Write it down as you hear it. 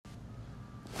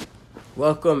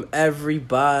Welcome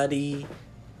everybody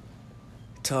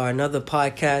to our another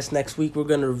podcast. Next week we're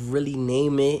gonna really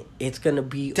name it. It's gonna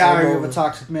be Diary of a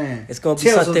Toxic Man. It's gonna be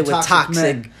Tales something of with toxic.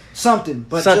 Men. Something,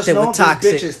 but Something just know with this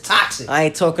toxic. bitch is toxic. I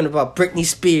ain't talking about Britney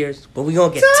Spears, but we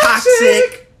gonna get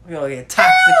toxic. We gonna get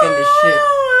toxic in this shit.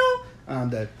 I'm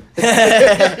dead.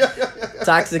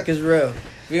 Toxic is real.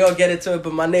 We gonna get into it,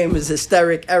 but my name is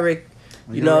Hysteric Eric.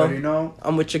 You already know.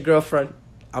 I'm with your girlfriend.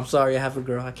 I'm sorry, I have a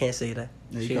girl. I can't say that.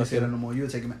 Yeah, you She can't say gonna that no more. You're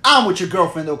taking me. I'm with your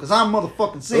girlfriend though, cause I'm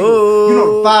motherfucking single. Ooh. You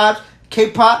know the vibes.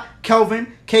 K-Pop,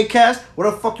 Kelvin, K-Cast,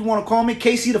 whatever the fuck you want to call me.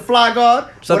 KC the Fly God.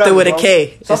 Something whatever, with a bro.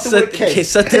 K. Something with a K.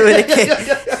 Something with a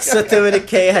K. Something with a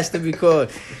K has to be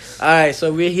called. All right,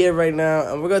 so we're here right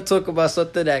now, and we're gonna talk about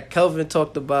something that Kelvin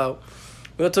talked about.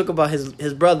 We're gonna talk about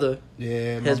his brother.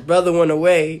 Yeah, His brother went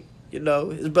away. You know,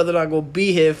 his brother not gonna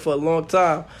be here for a long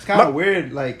time. It's kind of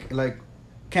weird, like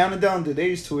counting down the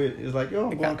days to it. It's like, yo,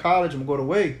 I'm going to college. I'm going to go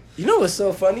away. You know what's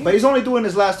so funny? But he's only doing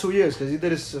his last 2 years because he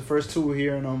did his first two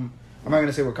here in I'm not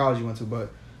gonna say what college he went to,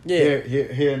 but Yeah,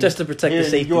 here in, just to protect here the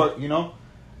in safety. New York, you know.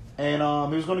 And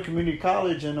he was going to community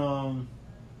college and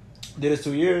did his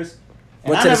 2 years. And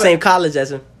Went to the same college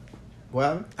as him. What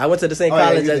happened? I went to the same Oh, yeah,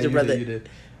 college you as did, your brother. You did.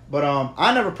 But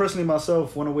I never personally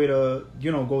myself went away to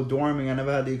go dorming. I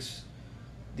never had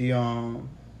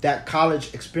that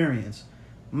college experience,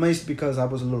 mostly because I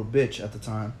was a little bitch at the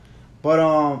time. But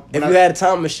if you had a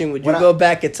time machine, would you go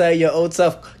back and tell your old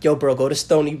self, "Yo, bro, go to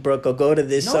Stony Brook or go to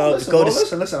this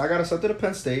listen. I got accepted to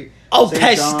Penn State. Oh, St.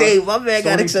 Penn John's, State. My man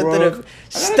got accepted to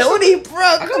Stony Brook.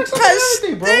 I got accepted Penn to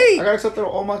everything, bro. State. I got accepted to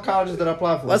all my colleges that I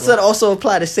applied for. My son also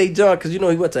applied to St. John because he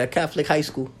went to a Catholic high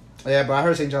school. Yeah, but I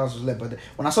heard St. John's was lit. But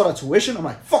when I saw that tuition, I'm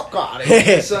like, fuck out of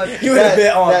here, son. You would have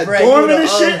been on that break. dormant and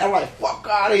shit. I'm like, fuck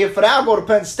out of here. For that, I'll go to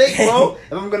Penn State, bro.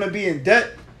 If I'm gonna be in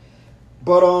debt.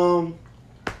 But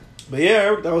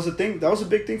yeah, that was a thing. That was a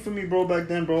big thing for me, bro. Back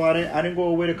then, bro. I didn't go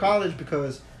away to college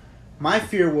because my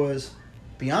fear was,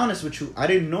 be honest with you, I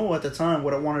didn't know at the time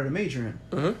what I wanted to major in.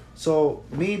 Mm-hmm. So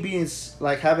me being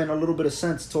like having a little bit of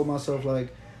sense, told myself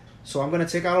like, so I'm gonna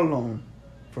take out a loan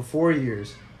for 4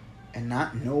 years and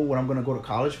not know what I'm gonna go to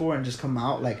college for and just come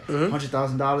out like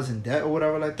 $100,000 in debt or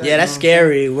whatever like that. Yeah, that's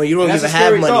scary when you don't even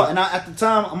have money. Thought. And at the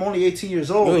time, I'm only 18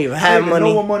 years old. You don't even I have don't even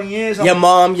money. know what money is. Your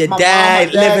mom, your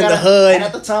dad live in the hood. And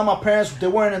at the time, my parents, they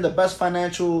weren't in the best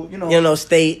financial,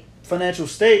 state. Financial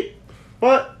state.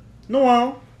 But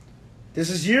no, this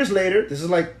is years later. This is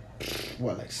like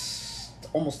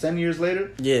almost 10 years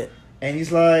later. Yeah. And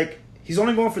he's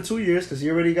only going for 2 years because he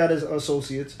already got his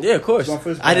associates. Yeah, of course.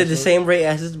 I did the same rate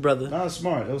as his brother. No, it's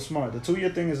smart. It was smart. The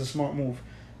 2-year thing is a smart move.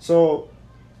 So,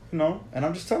 and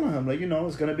I'm just telling him,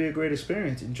 it's going to be a great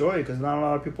experience. Enjoy it because not a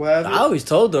lot of people have it. I always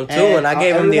told him, too, and I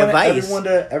gave him the advice.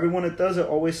 Everyone that does it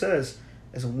always says,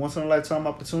 it's a once-in-a-lifetime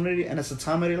opportunity, and it's a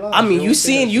time of their lives. I mean, you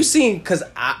seen, because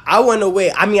I went away.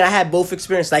 I mean, I had both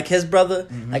experiences, like his brother.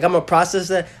 Mm-hmm. Like, I'm a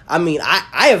processor. I mean,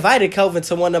 I invited Kelvin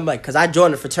to one of my, because I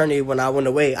joined a fraternity when I went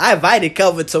away. I invited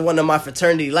Kelvin to one of my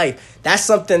fraternity life. That's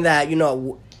something that,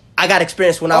 I got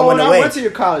experience when I went away. I went to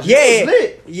your college. Yeah. It was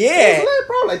lit. Yeah. It was lit,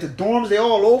 bro. Like, the dorms, they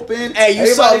all open. Hey, you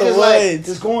saw the woods.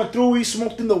 Just going through, he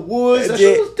smoked in the woods. That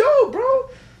shit was dope, bro.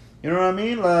 You know what I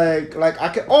mean? Like I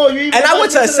can. Oh, you even. And I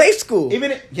went to a safe school. You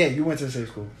went to a safe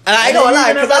school. And I ain't gonna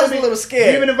lie, because I was a little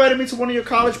scared. You even invited me to one of your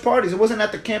college parties. It wasn't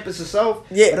at the campus itself.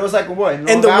 Yeah, but it was like what in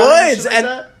the woods,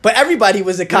 but everybody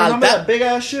was at college. Remember that big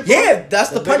ass shit? Bro? Yeah, that's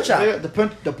the punch out.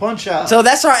 The punch out. So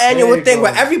that's our annual thing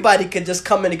where everybody could just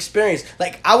come and experience.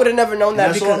 Like I would have never known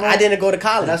that because I didn't go to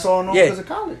college. And that's all I know because of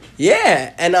college.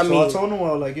 Yeah, and I mean, I told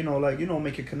him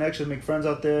make your connections, make friends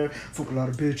out there, fuck a lot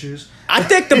of bitches. I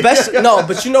think the best. No,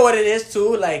 but you know what it is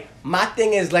too. Like my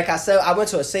thing is, like I said, I went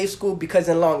to a safe school because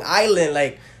in Long Island,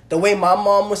 like the way my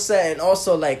mom was set, and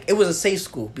also like it was a safe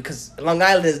school because Long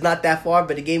Island is not that far,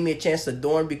 but it gave me a chance to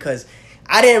dorm because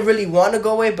I didn't really want to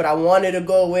go away, but I wanted to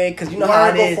go away because you know how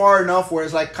it is. Go far enough where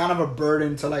it's like kind of a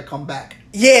burden to like come back.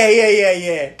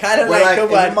 Yeah. Kind of like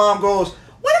if your mom goes,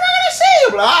 when am I gonna see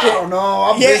you? Like, I don't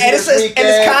know. I'm busy and this weekend. And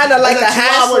it's kind of like a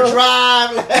hassle. 2-hour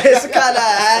drive. It's kind of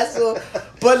a hassle.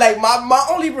 But like my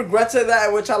only regret to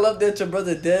that, which I love that your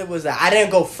brother did, was that I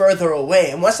didn't go further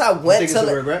away. And once I went to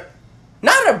a regret.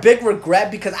 Not a big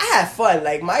regret because I had fun.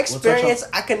 Like my experience,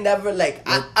 I can never like.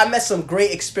 I met some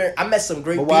great experience. I met some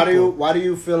great people. Why do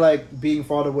you feel like being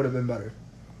father would have been better?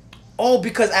 Oh,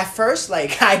 because at first,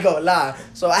 like I go lie.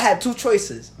 So I had two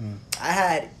choices.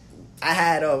 I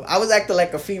was acting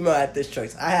like a female at this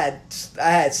choice. I had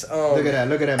look at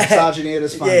that misogyny at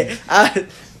its finest. Yeah,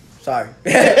 Sorry.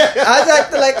 I was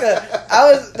acting like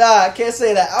I can't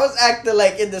say that. I was acting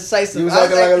like indecisive. You was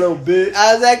acting like a little bitch.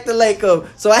 I was acting like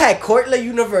so I had Cortland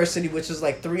University, which is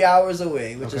like 3 hours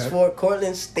away, which is for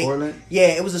Cortland State. Cortland? Yeah,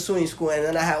 it was a SUNY school, and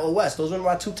then I had Old West. Those were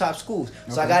my 2 top schools.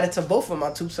 So I got into both of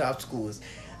my 2 top schools.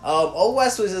 Old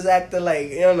West was just acting like,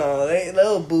 you know, they a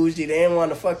little bougie. They didn't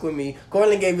want to fuck with me.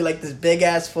 Cortland gave me like this big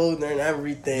ass folder and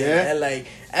everything. And like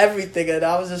everything. And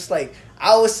I was just like,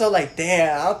 I was so like,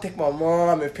 damn, I don't think my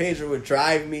mom and Pedro would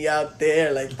drive me out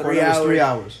there like 3 hours. 3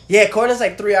 hours. Yeah, Cortland's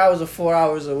like 3 hours or 4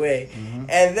 hours away. Mm-hmm.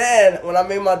 And then when I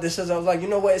made my decision, I was like, you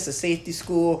know what? It's a safety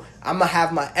school. I'm going to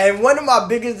have and one of my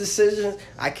biggest decisions,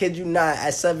 I kid you not,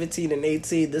 at 17 and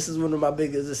 18, this is one of my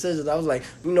biggest decisions. I was like,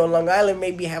 you know, Long Island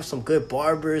maybe have some good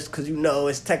barbers because, you know,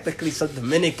 it's technically some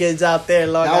Dominicans out there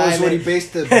in Long Island. That was what he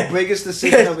based the biggest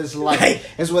decision of his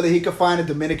life, is whether he could find a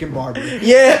Dominican barber.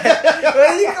 Yeah,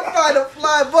 whether he could find a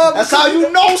fly barber. That's how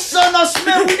you know, son.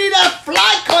 Smith, we need that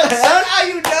fly cut, son. That's how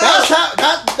you know. That's how,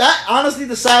 that honestly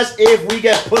decides if we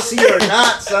get pussy or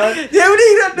not, son. Yeah, we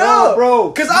need to know. No, bro.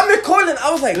 Because I'm in Cortland.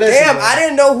 I was like, Listen, damn, bro. I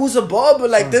didn't know who's a barber.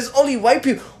 Like, there's only white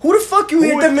people. Who the fuck you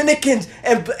hear Dominicans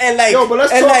and like, yo, but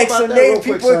let's and talk like about some that named real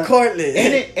quick, people son. in Cortland.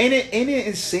 Ain't it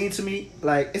insane to me?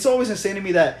 Like, it's always insane to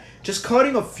me that just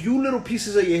cutting a few little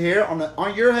pieces of your hair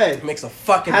on your head makes a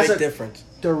fucking big difference.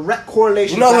 Direct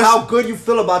correlation to how good you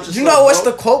feel about yourself. You know what's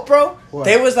the quote, bro? What?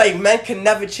 They was like, men can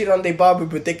never cheat on their barber,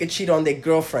 but they can cheat on their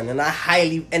girlfriend. And I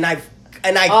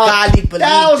godly believe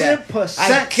that. 1,000%.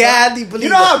 I godly believe that. You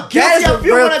know how guilty I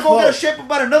feel when I go quote. get a shape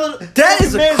about another. That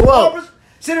is a man's quote. Barbers,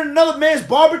 sitting in another man's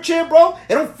barber chair, bro.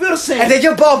 It don't feel the same. And then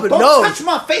your barber Don't knows. touch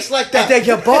my face like that. And then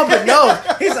your barber knows.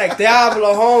 He's like,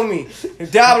 Diablo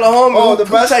homie. Diablo homie. Oh, who the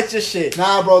best. touch your shit?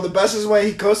 Nah, bro. The best is when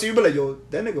he comes to you, be like, yo,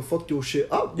 that nigga fucked your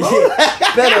shit up, bro.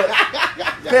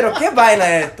 Pero qué vaina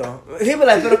esto. He be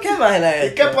like, pero qué vaina ¿Y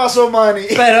esto. qué pasó, manny?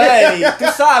 Pero Eddie, tú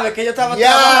sabes que yo estaba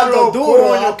Diablo, trabajando duro.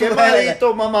 coño, qué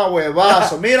maldito mamá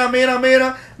huevazo. Mira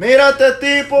este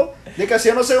tipo. De que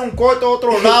haciéndose un corte a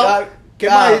otro lado. Qué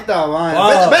maldita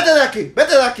vaina. Vete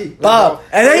de aquí. Bob.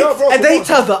 And then they he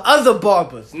tells the other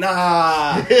barbers,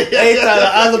 nah. They tell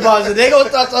the other barbers, they gonna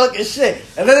start talking shit.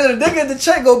 And then the nigga in the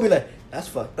check gonna be like, that's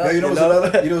fucked up. You know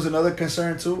what's another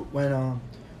concern too?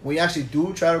 When you actually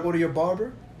do try to go to your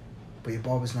barber, but your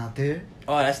barber's not there.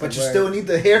 Oh, that's but the you word. still need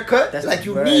the haircut. That's like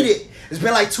you word. need it. It's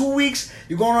been like 2 weeks.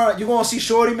 You're gonna see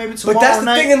Shorty maybe tomorrow But that's the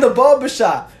night. thing in the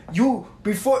barbershop. You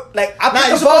before like I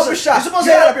pick a barbershop. You're supposed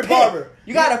to hit up your barber.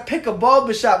 You gotta pick a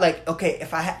barbershop. Like, okay,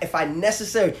 if I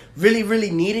necessarily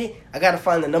really need it, I gotta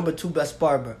find the number 2 best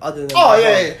barber other than. Oh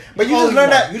yeah. But you just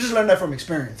learn that. You just learn that from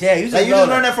experience. Yeah, you just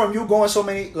learn that from you going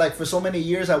for so many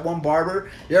years at one barber.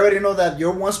 You already know that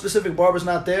your one specific barber's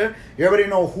not there. You already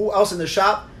know who else in the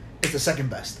shop is the second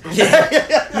best. Yeah,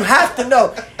 you have to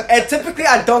know. And typically,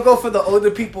 I don't go for the older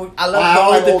people. I love the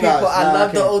older people. I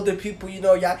love the older people. You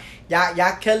know, y'all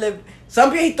kill it.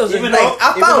 Some viejitos are nice.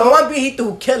 I found one viejito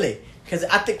who kill it. Because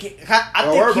I think he's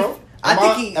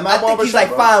like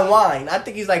fine wine. I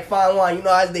think he's like fine wine. You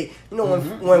know, as they, you know,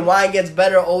 when wine gets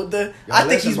better, older. I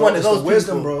think he's one of those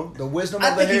wisdom, people. bro. The wisdom I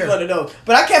of the hair. think he's one of those.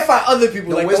 But I can't find other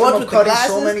people. Like the wisdom ones of with the cutting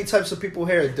glasses. so many types of people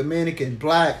hair. Dominican,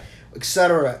 black,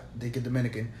 etc. They get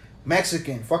Dominican.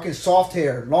 Mexican, fucking soft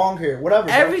hair, long hair, whatever.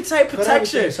 Every type of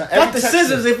texture. Got the texture.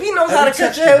 scissors. If he knows how to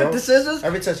cut your hair with the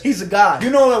scissors, he's a god.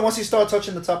 You know that once he starts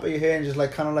touching the top of your hair and just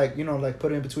like kind of like, you know, like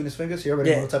put it in between his fingers, you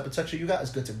already know the type of texture you got. It's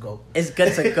good to go. It's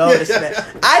good to go.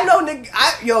 I know,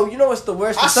 nigga. You know what's the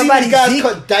worst? I see these guys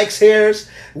cut dykes' hairs,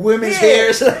 women's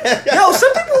hairs. Yo,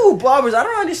 some people who barbers, I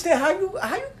don't understand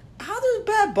how there's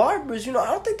bad barbers. You know, I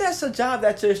don't think that's a job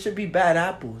that there should be bad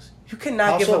apples. You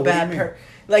cannot give a bad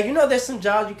like, you know, there's some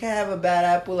jobs you can't have a bad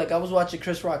apple. Like, I was watching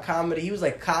Chris Rock comedy. He was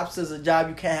like, cops is a job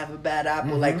you can't have a bad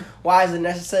apple. Like, why is it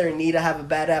necessary need to have a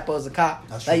bad apple as a cop?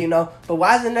 That's like, true. you know, but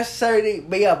why is it necessary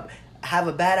to have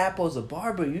a bad apple as a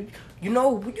barber? You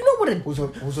know what a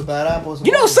who's a bad apple?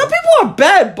 You know, some people are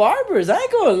bad barbers. I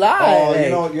ain't gonna lie. Oh,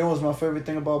 like, you know what's my favorite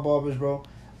thing about barbers, bro?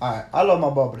 Alright, I love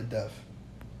my barber to death.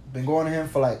 Been going to him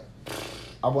for like,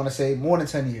 I want to say more than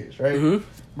 10 years, right?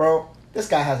 Bro, this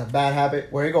guy has a bad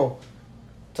habit where he go,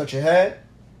 touch your head,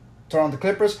 turn on the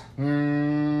clippers,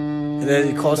 and then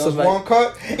he calls does somebody. one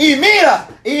cut, y mira,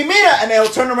 and they'll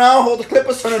turn around, hold the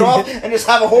clippers, turn it off, and just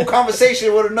have a whole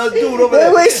conversation with another dude over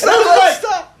there. Wait,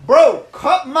 stop. Bro,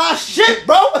 cut my shit,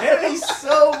 bro. It takes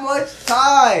so much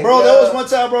time. Bro, there was one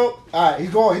time, bro. Alright, he's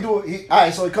going,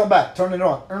 alright, so he come back, turn it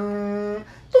on.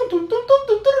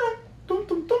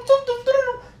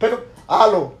 Pick up,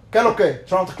 hello, ¿qué es lo que?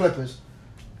 Turn on the clippers.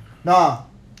 Nah.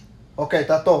 Okay,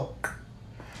 está todo.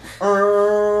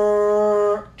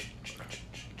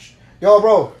 Yo,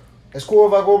 bro. it's cool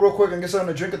if I go real quick and get something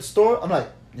to drink at the store. I'm like,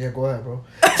 yeah, go ahead, bro.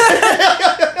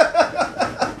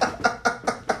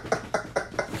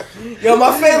 Yo,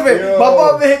 my favorite. My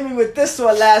barber hit me with this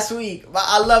one last week.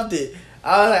 I loved it.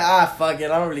 I was like, fuck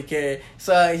it, I don't really care.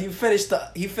 So he finished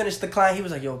the client. He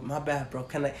was like, yo, my bad, bro.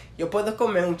 Yo puedo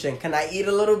comer un chen? Can I eat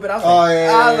a little bit? I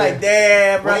was like,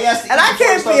 damn, bro. Well, and I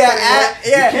can't be an ass.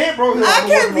 Yeah, you can't, bro. I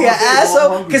can't be an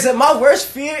asshole. Because my worst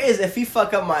fear is if he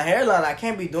fuck up my hairline, I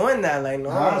can't be doing that. Like,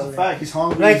 no. That's a fact. He's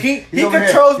hungry. Like, he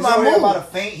controls my mood. He's about to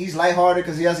faint. He's lighthearted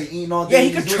because he hasn't eaten all day. Yeah,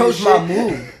 he controls my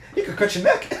mood. He could cut your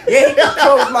neck. Yeah, he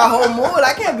controls my whole mood.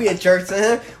 I can't be a jerk to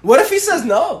him. What if he says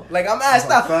no? Like, I'm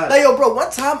asked out. Like, yo, bro, one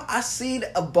time I seen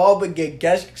a barber get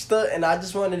gangster and I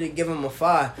just wanted to give him a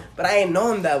 5. But I ain't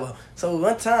know him that well. So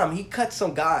one time he cut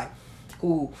some guy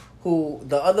who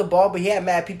the other barber, he had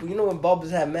mad people. You know when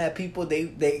barbers have mad people, they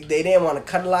didn't want to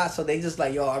cut a lot. So they just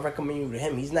like, yo, I recommend you to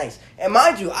him. He's nice. And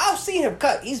mind you, I've seen him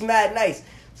cut. He's mad nice.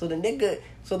 So the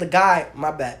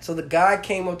guy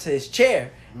came up to his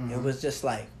chair. Mm-hmm. It was just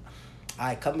like, all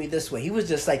right, cut me this way. He was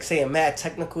just like saying mad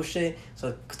technical shit.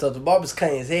 So the barber's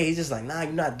cutting his hair. He's just like, nah,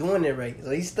 you're not doing it right. So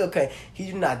he's still cutting.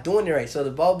 He's not doing it right. So the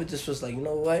barber just was like, you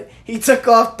know what? He took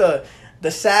off the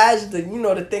sage, the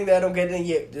thing that don't get in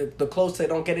your, the clothes that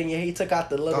don't get in your hair. He took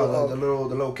out the little, the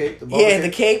little cape. The cape. The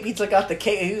cape. He took out the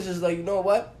cape. And he was just like, you know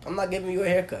what? I'm not giving you a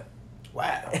haircut.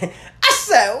 Wow. I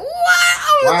said, what?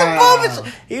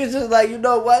 The he was just like, you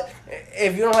know what?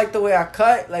 If you don't like the way I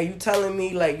cut, like you telling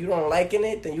me like you don't liking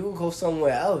it, then you can go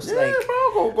somewhere else. Yeah, like,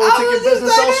 bro, go take your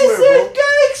business elsewhere, bro.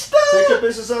 Take your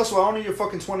business elsewhere. I don't need your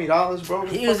fucking $20, bro.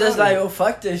 He was just like, yo,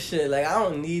 fuck this shit. Like, I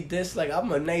don't need this. Like,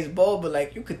 I'm a nice barber.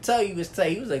 Like, you could tell he was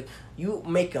tight. He was like, you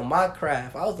making my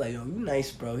craft. I was like, yo, you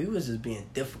nice, bro. He was just being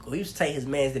difficult. He was tight. His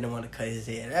mans didn't want to cut his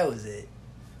hair. That was it.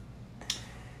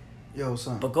 Yo,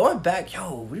 son. But going back,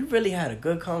 we really had a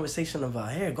good conversation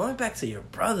about hair. Going back to your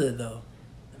brother, though,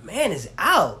 the man is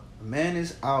out. The man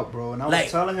is out, bro. And I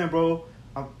was telling him, bro,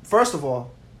 first of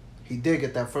all, he did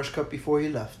get that fresh cut before he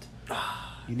left.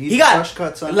 You need fresh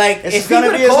cut, son. Like, it's going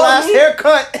to be his last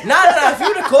haircut. Nah, if you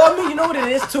would have called me, you know what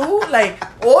it is, too? Like,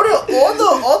 all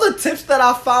the tips that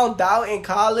I found out in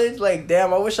college, like,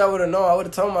 damn, I wish I would have known. I would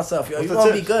have told myself, yo, you're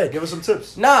going to be good. Give us some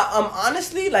tips. Nah,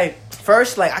 honestly, like,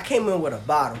 first, like, I came in with a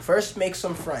bottle. First, make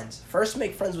some friends. First,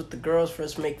 make friends with the girls.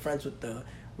 First, make friends with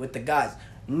the guys.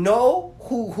 Know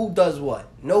who does what.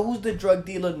 Know who's the drug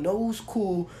dealer. Know who's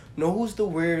cool. Know who's the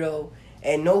weirdo.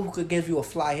 And know who could give you a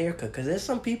fly haircut. Because there's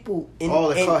some people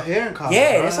cut hair in college.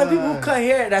 Yeah, there's some people who cut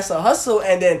hair. That's a hustle.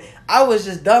 And then I was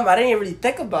just dumb. I didn't really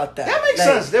think about that. That makes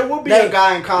sense. There will be a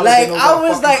guy in college. Like, I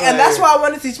was like, and that's why I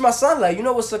want to teach my son. Like, you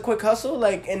know what's a quick hustle?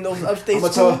 Like, in those upstate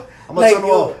schools. I'm going to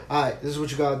tell him, all right, this is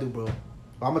what you got to do, bro.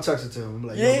 I'm going to text it to him. I'm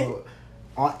like, yo, bro,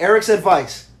 on Eric's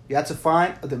advice, you have to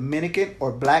find a Dominican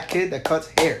or black kid that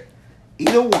cuts hair.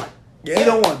 Either one. Yeah.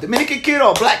 Either one. Dominican kid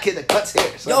or black kid that cuts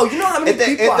hair. So yo, you know how many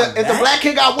people if the black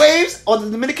kid got waves or the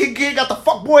Dominican kid got the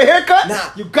fuckboy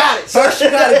haircut, you got it. First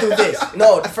you got to do this.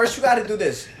 No, first you got to do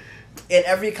this. In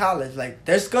every college, like,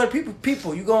 there's going to be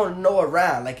people you going to know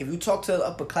around. Like, if you talk to the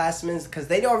upperclassmen, because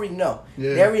they already know.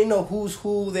 Yeah. They already know who's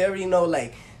who. They already know,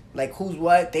 like who's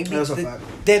what.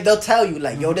 They'll tell you,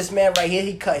 like, yo, this man right here,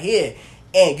 he cut here.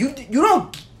 And you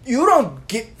don't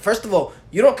get, first of all,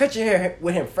 you don't cut your hair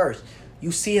with him first.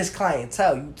 You see his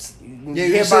clientele. You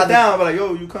sit down, but like,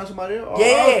 yo, you cut somebody else?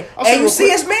 Yeah. And you see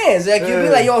his mans. Like, you be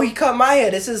like, yo, he cut my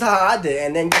hair. This is how I did.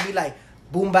 And then you be like,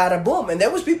 boom, bada, boom. And there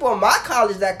was people in my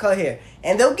college that cut hair.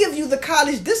 And they'll give you the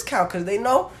college discount because they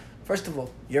know, first of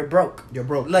all, you're broke. You're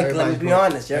broke. Like, let me be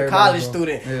honest. You're a college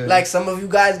student. Yeah. Like, some of you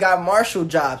guys got Marshall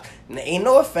jobs. And ain't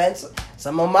no offense.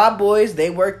 Some of my boys,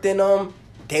 they worked in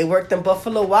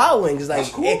Buffalo Wild Wings. Like, that's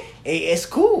cool. It's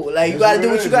cool. Like, you gotta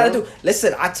do what you gotta do.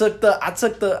 Listen, I took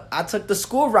the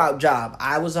school route job.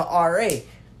 I was an RA.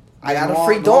 I got a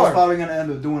free dorm. I was probably gonna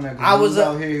end up doing that. I was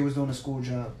out here. He was doing a school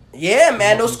job. Yeah,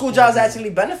 man, those school jobs actually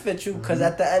benefit you because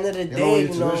at the end of the day,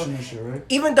 you know, shit, right?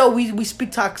 even though we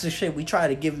speak toxic shit, we try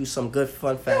to give you some good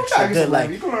fun facts. Yeah, good, like,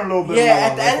 you can learn a little bit. Yeah,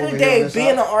 at the end of the day,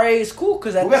 being an RA is cool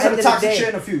because at the end of the day, shit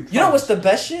in a few. You know what's the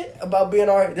best shit about being an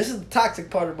RA? This is the toxic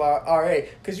part about RA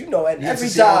because you know at every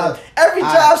job,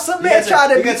 some man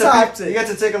try to be toxic. You get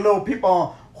to take a little peep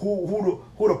on who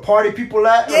the party people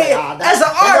at. Yeah, like, as an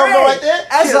RA, right there,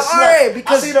 as an RA,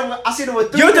 because I see them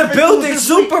with 3 you're the building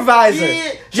supervisor.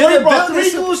 Yeah, you're the building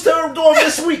 3 dudes to her dorm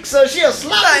this week, so she a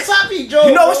sloppy toppy, Joe.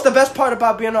 You know what's the best part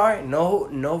about being an RA?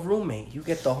 No roommate. You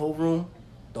get the whole room.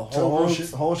 The whole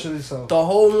shit yourself. The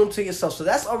whole room to yourself. So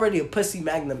that's already a pussy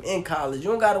magnum in college.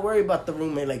 You don't gotta worry about the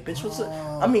roommate. Like, bitch, what's up?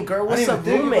 I mean, girl, what's up,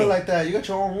 roommate? Like that. You got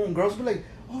your own room. Girls be like,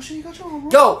 Oh shit, you got your own room?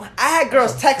 Yo, I had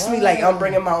girls text me like, I'm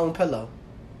bringing my own pillow.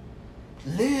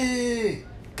 Lit.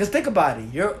 Cause think about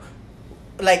it, you're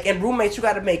like in roommates, you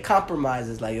gotta make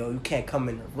compromises. Like, yo, you can't come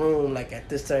in the room like at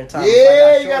this certain time.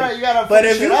 Yeah, you gotta. But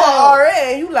if you are RA,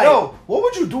 you like, yo, what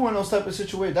would you do in those type of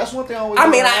situations? That's one thing I always.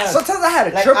 Sometimes I had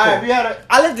a triple.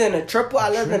 I lived in a triple. I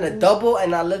lived in a triple? double,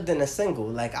 and I lived in a single.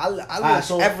 Like I lived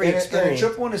every experience. In a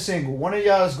triple and a single, one of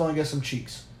y'all is gonna get some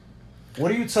cheeks. What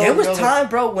do you tell? There was time,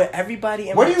 bro, when everybody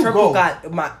in my triple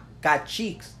got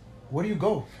cheeks. Where do you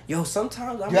go? Yo,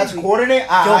 sometimes you have to coordinate.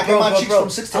 I get my cheeks from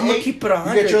 6 to 8. I'm gonna keep it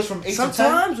 100. You get yours from 8 to 10.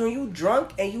 Sometimes when you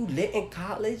drunk and you lit in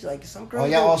college, like some girls.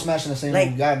 Oh, y'all all smashing the same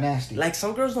room. You got nasty. Like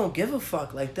some girls don't give a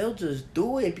fuck. Like they'll just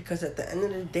do it because at the end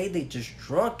of the day they just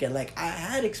drunk. And like I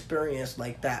had experience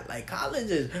like that. Like college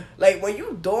is like when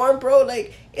you dorm, bro.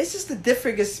 Like it's just a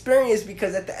different experience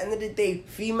because at the end of the day,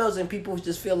 females and people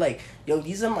just feel like, yo,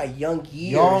 these are my young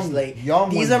years.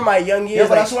 These are my young years. Yeah,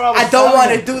 but that's what I was I don't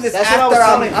want to do this after I'm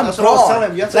gone.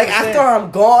 Like after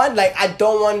I'm gone, like I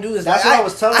don't want to do this. That's like, what I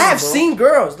was telling you. I have seen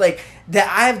girls like that.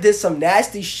 I have did some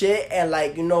nasty shit, and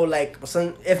like you know, like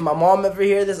if my mom ever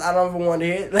hear this, I don't ever want to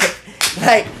hear it.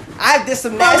 Like I have did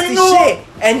some nasty shit,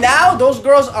 and now those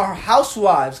girls are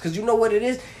housewives because you know what it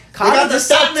is. They got the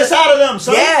fatness out of them,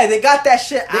 son. Yeah, they got that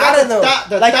shit out of them.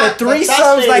 Like the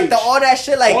threesomes, like all that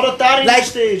shit. Like all the thotty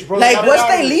stage, bro. Like once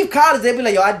they leave college, they be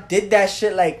like, yo, I did that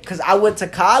shit, like, cause I went to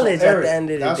college at the end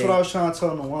of the day. That's what I was trying to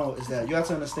tell Noel is that you have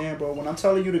to understand, bro. When I'm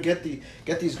telling you to get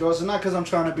these girls, it's not cause I'm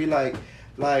trying to be like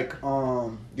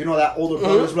you know that older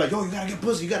brothers be like, yo, you gotta get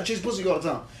pussy, you gotta chase pussy all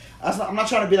the time. I'm not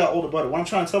trying to be that older brother. What I'm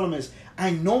trying to tell them is,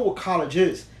 I know what college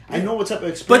is. I know what type of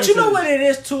experience. But you know what it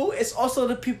is too? It's also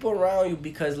the people around you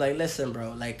because like listen,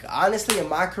 bro, like honestly in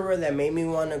my career that made me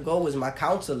want to go was my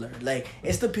counselor. Like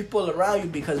it's the people around you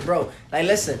because bro, like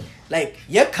listen, like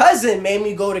your cousin made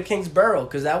me go to Kingsborough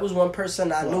because that was one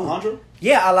person I knew. Alejandro?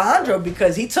 Yeah, Alejandro,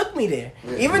 because he took me there.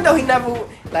 Yeah. Even though he never,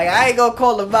 like, I ain't gonna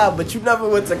call him out, but you never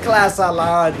went to class,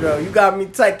 Alejandro. You got me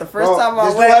tight. The first time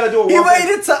I went, he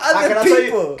waited to other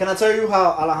people. Can I tell you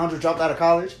how Alejandro dropped out of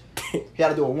college? He had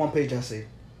to do a 1-page essay.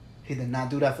 He did not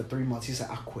do that for 3 months. He said,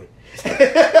 I quit.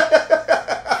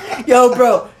 Yo,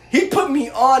 bro, he put me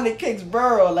on in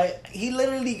Kingsborough. Like, I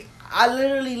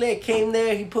literally like, came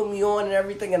there, he put me on and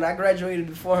everything, and I graduated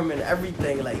before him and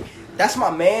everything. Like, that's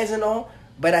my mans and all.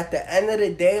 But at the end of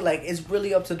the day, like, it's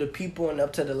really up to the people and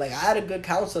up to the, like, I had a good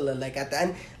counselor. Like, at the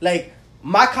end, like,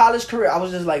 my college career, I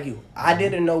was just like you. I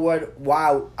didn't know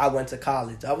why I went to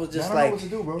college. I was just like, know what to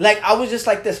do, bro. Like, I was just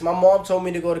like this. My mom told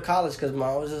me to go to college because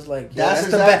I was just like, yeah,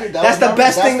 that's the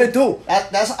best thing to do.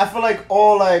 I feel like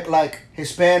all like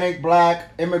Hispanic,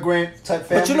 Black, immigrant type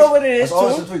families. But you know what it is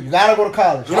too? You gotta go to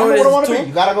college. You know what it is too?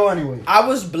 You gotta go anyway. I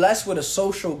was blessed with a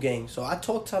social game, so I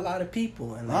talked to a lot of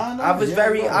people, and like, I was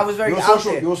very out there.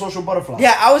 You're a social butterfly.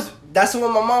 Yeah, I was. That's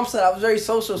what my mom said. I was very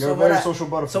social. You're a very social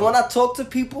butterfly. So when I talk to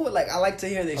people, like I like to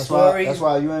hear their stories. That's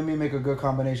why you and me make a good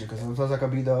combination because sometimes I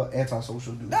could be the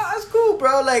antisocial dude. Nah, that's cool,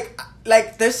 bro.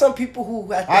 Like there's some people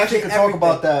who have to I actually could talk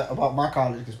about that about my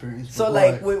college experience. So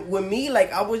like with me,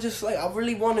 like I was just like I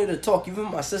really wanted to talk. Even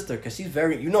my sister, because she's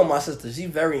very, my sister, she's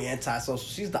very antisocial.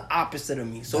 She's the opposite of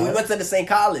me. So we went to the same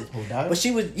college. But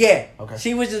she was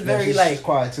she was just very like she's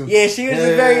quiet too. Yeah, she was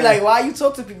just very like, why you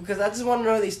talk to people? Because I just want to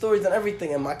know their stories and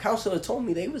everything. And my counselor told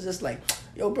me they was just like,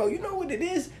 yo, bro, you know what it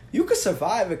is? You could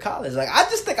survive in college. Like, I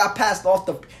just think I passed off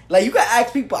like, you can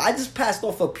ask people, I just passed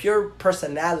off a pure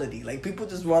personality. Like, people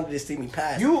just wanted to see me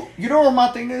pass. You know what my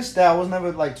thing is? That I was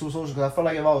never, like, too social. Because I felt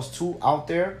like if I was too out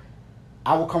there,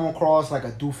 I would come across like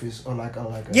a doofus or like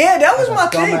a yeah, that was my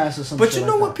thing. But you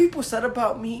know what people said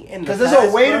about me? Because there's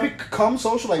a way to become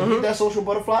social, like be that social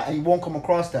butterfly, and you won't come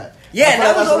across that. Yeah,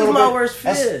 that was always my worst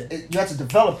fear. You have to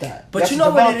develop that. But you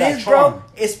know what it is, bro?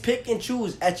 It's pick and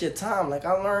choose at your time. Like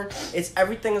I learned,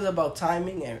 everything is about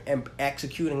timing and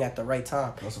executing at the right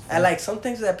time. And like some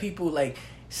things that people like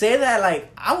say that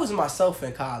like I was myself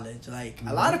in college. Like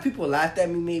a lot of people laughed at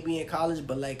me maybe in college,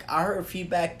 but like I heard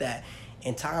feedback that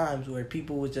in times where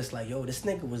people was just like, yo, this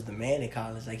nigga was the man in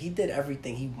college. Like, he did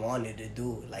everything he wanted to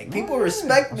do. Like, people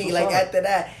respect me, like, after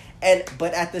that.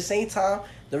 But at the same time,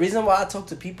 the reason why I talk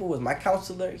to people was my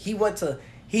counselor. He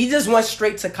just went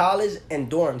straight to college and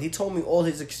dormed. He told me all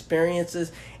his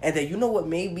experiences. And then, you know what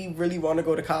made me really want to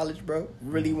go to college, bro?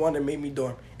 Really wanted to make me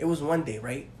dorm. It was one day,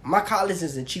 right? My college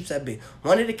is in Cheapside Bay.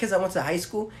 One of the kids I went to high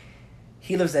school,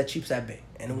 he lives at Cheapside Bay.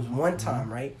 And it was one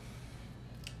time, right?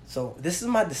 So this is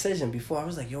my decision before. I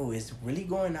was like, yo, is really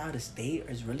going out of state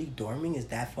or is really dorming? Is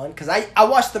that fun? Because I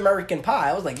watched American Pie.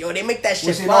 I was like, yo, they make that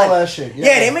shit fun. All that shit.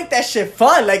 Yeah, they make that shit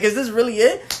fun. Like, is this really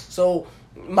it? So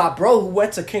my bro who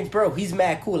went to Kingsborough, he's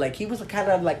mad cool. Like, he was kind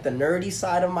of like the nerdy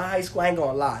side of my high school. I ain't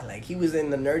gonna lie. Like, he was in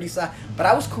the nerdy side. But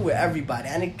I was cool with everybody.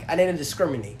 I didn't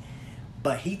discriminate.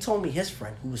 But he told me his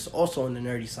friend, who was also on the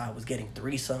nerdy side, was getting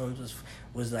threesomes,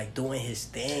 was like doing his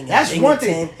thing. That's one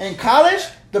thing. In college,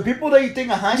 the people that you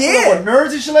think in high school were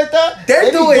nerds and shit like that,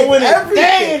 they're doing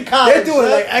everything in college. They're doing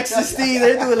like ecstasy.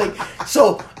 They're doing like.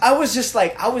 So I was just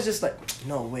like,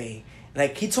 no way.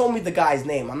 Like, he told me the guy's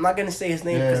name. I'm not gonna say his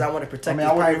name because I want to protect his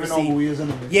privacy. I wouldn't even know who he is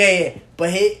anyway. Yeah.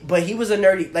 But he was a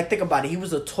nerdy. Like, think about it. He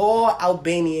was a tall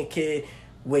Albanian kid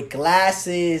with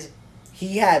glasses.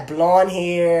 He had blonde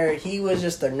hair. He was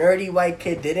just a nerdy white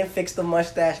kid. Didn't fix the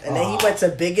mustache. And then he went to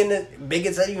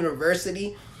Binghamton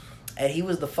University. And he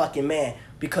was the fucking man.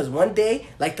 Because one day,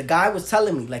 like, the guy was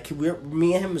telling me, like,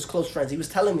 me and him was close friends. He was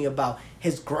telling me about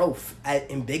his growth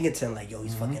in Binghamton. Like, yo,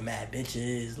 he's fucking mad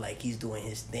bitches. Like, he's doing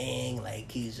his thing.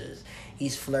 Like,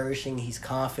 he's flourishing. He's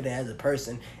confident as a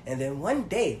person. And then one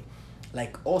day,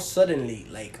 like, all suddenly,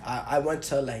 like, I went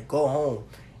to, like, go home.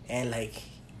 And, like,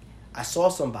 I saw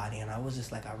somebody. And I was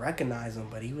just like, I recognize him.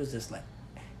 But he was just like,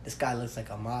 this guy looks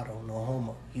like a model. No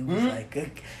homo. He was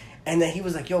like... And then he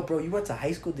was like, yo, bro, you went to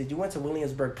high school? Did you went to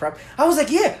Williamsburg Prep? I was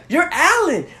like, yeah, you're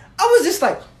Alan. I was just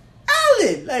like,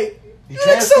 Alan, like, you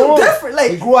look so different. Like,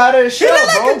 he grew out of his shell, he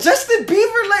looked like a Justin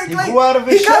Bieber. Like, he grew out of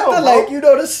his shell, got the, bro. like, you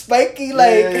know, the spiky,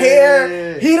 like,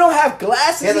 hair. He don't have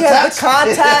glasses. He has the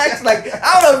contacts. Like,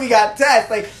 I don't know if he got tats.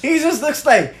 Like, he just looks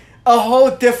like a whole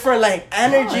different, like,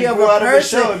 energy of a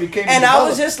person. And I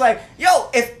was just like, yo,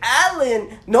 if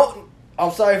Alan, I'm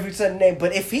sorry if you said the name,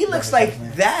 but if he looks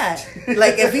like that,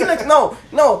 like, if he looks,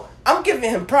 no, I'm giving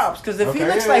him props, because if he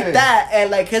looks like that,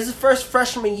 and, like, his first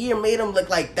freshman year made him look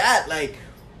like that, like,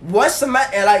 what's the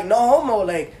matter, and, like, no homo,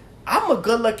 like, I'm a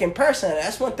good-looking person.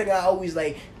 That's one thing I always,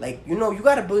 like, you know, you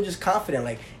gotta build just confidence.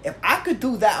 Like, if I could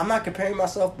do that, I'm not comparing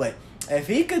myself, but if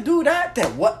he could do that,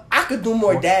 then what? I could do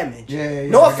more damage. Yeah,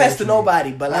 no offense to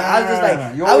nobody, but, like, I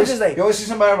was just like, you always see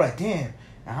somebody like, damn,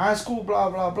 in high school, blah,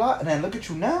 blah, blah, and then look at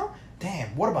you now.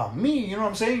 Damn, what about me? You know what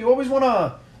I'm saying? You always want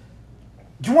to...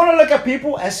 You want to look at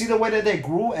people and see the way that they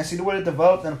grew and see the way they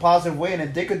developed in a positive way. And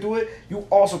if they could do it, you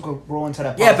also could grow into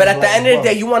that positive way. Yeah, but at the end of the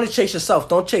day, you want to chase yourself.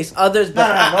 Don't chase others. But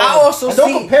no. I also see...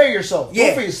 Don't compare yourself. Yeah,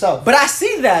 do it for yourself. But I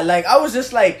see that. Like, I was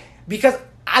just like... Because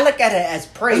I look at it as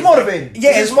praise. It's motivating.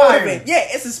 Yeah, it's motivating. Yeah,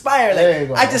 it's inspiring. Like, there you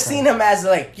go. I just seen him as,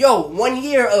 like, yo, 1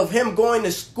 year of him going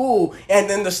to school. And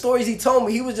then the stories he told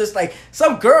me, he was just like...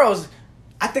 Some girls...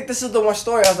 I think this is the one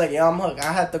story I was like, yo, I'm hooked.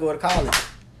 I have to go to college.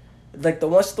 Like, the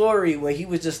one story where he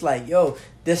was just like, yo,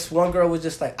 this one girl was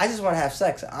just like, I just want to have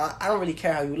sex. I don't really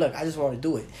care how you look. I just want to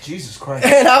do it. Jesus Christ.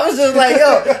 And I was just like,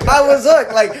 yo, I was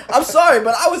hooked. Like, I'm sorry,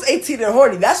 but I was 18 and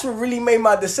horny. That's what really made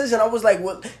my decision. I was like,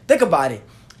 well, think about it.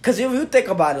 Because if you think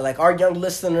about it, like, our young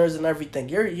listeners and everything,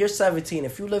 you're 17.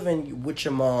 If you live with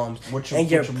your moms and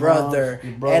your brother,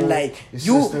 and, like,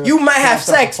 you might have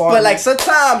sex, but, like,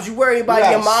 sometimes you worry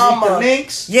about your mama. Sneak the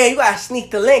links. Yeah, you got to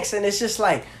sneak the links. And it's just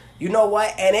like, you know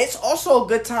what? And it's also a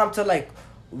good time to, like,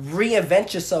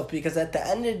 reinvent yourself, because at the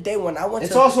end of the day, when I went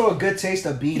it's also a good taste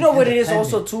of being, you know what it is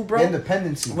also too, bro?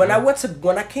 Independency. When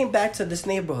I came back to this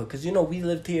neighborhood, because, you know, we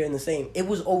lived here in the same, it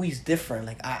was always different.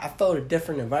 Like, I felt a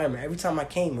different environment every time I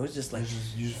came. It was just like,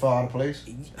 you just felt out of place.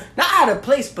 Not out of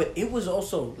place, but it was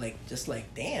also like, just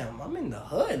like, damn, I'm in the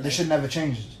hood. Like, this shit never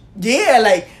changes. Yeah,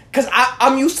 like, cause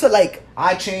I'm used to, like,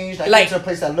 I changed. I like, get to a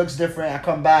place that looks different. I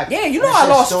come back. Yeah, you know, I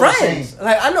lost friends.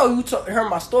 Like, I know you heard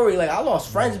my story. Like, I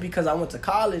lost friends because I went to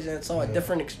college and saw a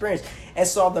different experience and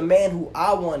saw the man who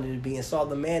I wanted to be and saw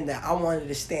the man that I wanted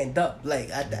to stand up. Like,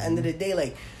 at the end of the day,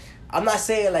 like, I'm not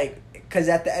saying, like, cause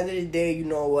at the end of the day, you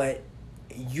know what,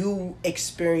 you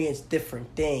experience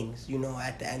different things. You know,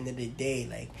 at the end of the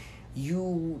day,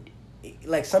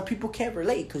 like, some people can't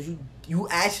relate because you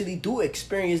actually do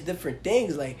experience different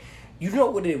things. Like, you know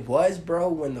what it was, bro,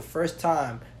 when the first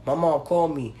time my mom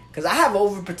called me, because I have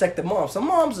overprotective moms. Some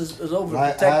moms is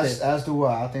overprotective. As do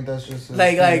I. I think that's just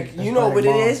like you know what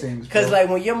it is, because, like,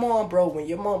 when your mom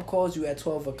calls you at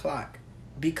 12 o'clock,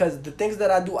 because the things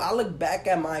that I do, I look back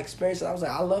at my experience and I was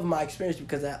like, I love my experience,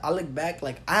 because I look back,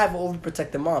 like, I have an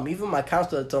overprotective mom. Even my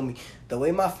counselor told me the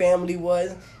way my family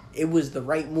was, it was the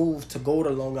right move to go to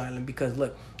Long Island, because,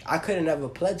 look, I could have never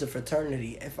pledged a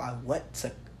fraternity if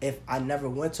I never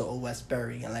went to Old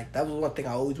Westbury. And, like, that was one thing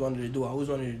I always wanted to do. I always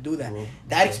wanted to do that.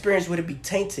 That experience would have been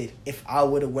tainted if I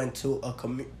would have went to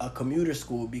a commuter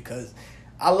school, because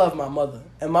I love my mother.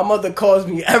 And my mother calls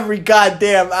me every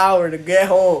goddamn hour to get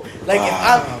home. Like,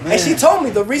 and she told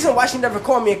me the reason why she never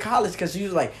called me in college, because she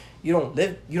was like, you don't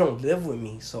live with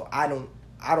me, so I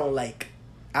don't like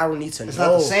I don't need to know. It's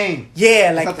not the same.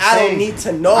 Yeah, like I don't need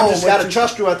to know. I just gotta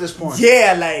trust you at this point.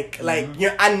 Yeah, like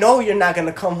I know you're not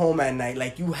gonna come home at night.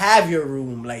 Like you have your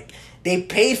room. Like they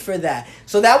paid for that.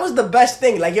 So that was the best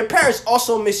thing. Like your parents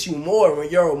also miss you more when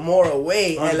you're more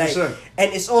away. 100%. And like,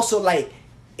 and it's also like,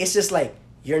 it's just like,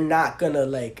 you're not gonna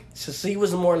like, so he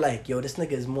was more like, yo, this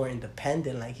nigga is more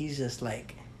independent. Like he's just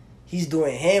like, he's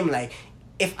doing him. Like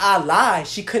if I lie,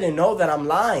 she couldn't know that I'm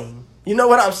lying. You know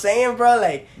what I'm saying, bro?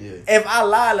 Like, if I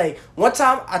lie, like, one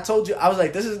time I told you, I was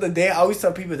like, this is the day, I always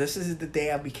tell people, this is the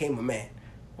day I became a man.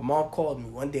 My mom called me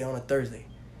one day on a Thursday.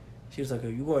 She was like, are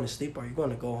you going to sleep or are you going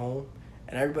to go home?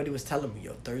 And everybody was telling me,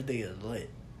 yo, Thursday is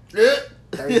lit.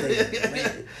 Thursday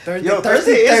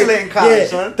is lit in college,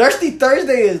 son.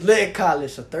 Thursday is lit in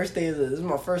college. So this is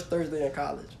my first Thursday in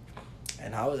college.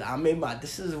 And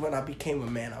this is when I became a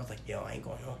man. I was like, yo, I ain't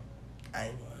going home. I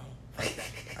ain't going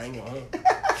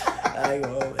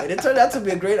home. And it turned out to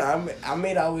be a great night. I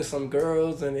made out with some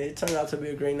girls, and it turned out to be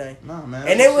a great night. Nah, man.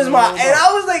 And it was and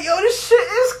I was like, yo, this shit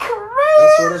is crazy.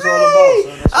 That's what it's all about,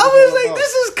 son. I was like,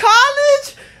 this is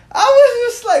college? I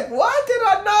was just like, why did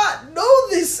I not know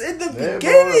this in the beginning?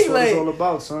 Bro, that's what like, it's all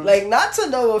about, son. Like, not to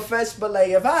no offense, but like,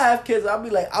 if I have kids, I'll be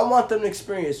like, I want them to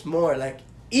experience more. Like,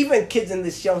 even kids in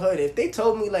this young hood, if they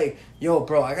told me like, yo,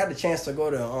 bro, I got a chance to go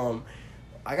to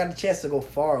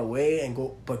far away and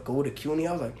go to CUNY.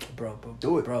 I was like, bro,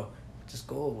 do it, bro. Just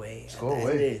go away. Just go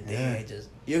away.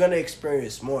 You're gonna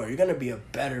experience more. You're gonna be a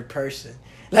better person.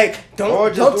 Like,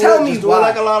 don't tell me why. Do it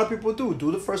like a lot of people do.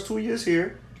 Do the first 2 years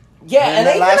here. Yeah, and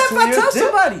even if I tell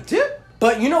somebody, dip.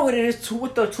 But you know what it is too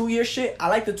with the 2 year shit. I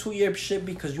like the 2 year shit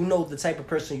because you know the type of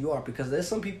person you are. Because there's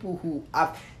some people who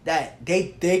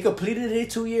they completed their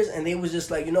 2 years and they was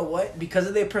just like, you know what? Because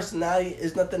of their personality,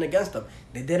 it's nothing against them.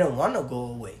 They didn't want to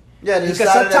go away. Yeah,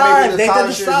 because sometimes they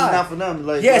college is not for them.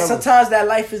 Like, yeah, sometimes that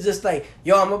life is just like,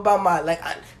 yo, I'm about my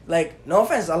like. No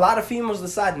offense, a lot of females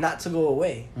decide not to go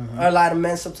away, or a lot of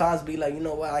men sometimes be like, you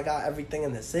know what? I got everything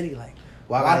in the city. Like,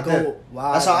 why go?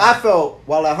 That's how I felt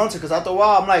while at Hunter. Because after a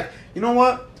while, I'm like, you know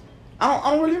what?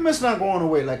 I don't really miss not going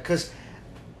away. Like, cause,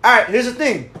 all right, here's the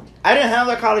thing. I didn't have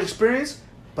that college experience,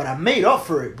 but I made up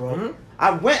for it, bro. Mm-hmm.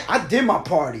 I did my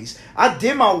parties. I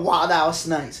did my wild ass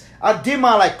nights. I did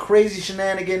my like crazy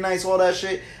shenanigan nights, all that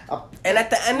shit. And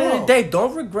at the end of the day,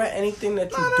 don't regret anything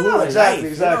that you do in exactly,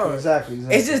 life. Exactly.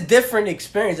 It's just different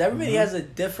experience. Everybody has a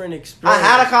different experience. I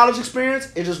had a college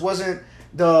experience. It just wasn't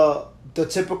the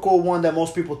typical one that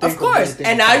most people think. Of course.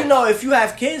 And now you know if you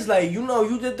have kids, like you know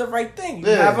you did the right thing. You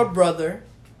have a brother.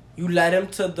 You led him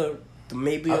to the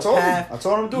maybe a path. I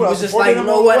told him to do it. He was just like, you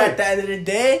know what? At the end of the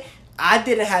day, I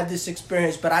didn't have this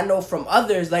experience, but I know from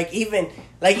others, like even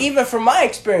from my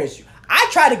experience, I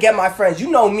try to get my friends.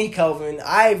 You know me, Kelvin.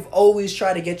 I've always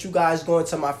tried to get you guys going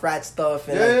to my frat stuff.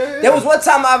 And there was one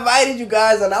time I invited you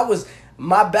guys, and I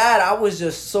was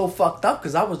just so fucked up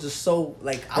because I was just so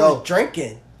like I was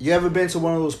drinking. You ever been to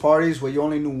one of those parties where you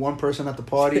only knew one person at the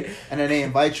party, and then they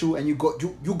invite you, and you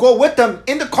go with them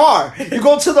in the car. You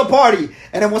go to the party,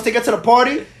 and then once they get to the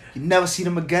party, you never see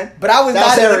them again. But I was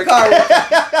not in the car.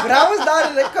 But I was not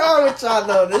in the car with y'all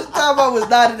though. This time I was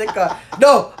not in the car.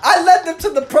 No, I led them to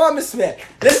the promised land.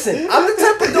 Listen, I'm the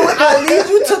type of dude. I lead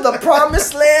you to the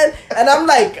promised land, and I'm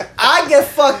like, I get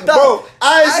fucked up. Bro,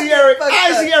 I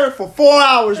see Eric for 4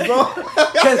 hours, bro.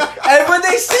 And when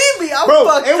they see me, I'm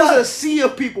fucked up. It was a sea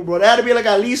of people, bro. There had to be like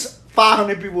at least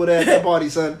 500 people there at that party,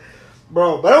 son.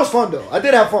 Bro, but it was fun though. I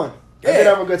did have fun. I did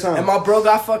have a good time. And my bro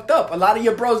got fucked up. A lot of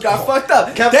your bros got fucked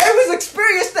up. They was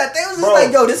experienced that. They was just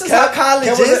like, yo, this is how college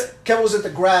is. Kevin was at the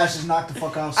grass, just knocked the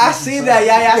fuck out. I see that.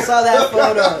 Yeah, I saw that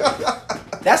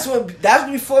photo. That's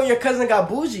before your cousin got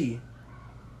bougie.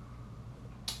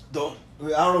 I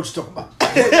don't know what you're talking about.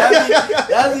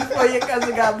 That's before your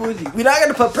cousin got bougie. We're not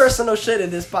gonna put personal shit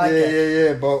in this podcast.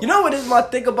 Yeah, but you know what is my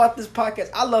thing about this podcast?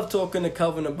 I love talking to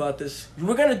Kelvin about this.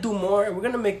 We're gonna do more, and we're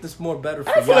gonna make this more better for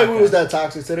you. I feel like we was that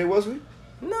toxic today, was we?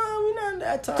 No, we're not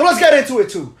that toxic. So let's get into it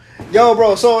too. Yo,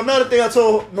 bro, so another thing I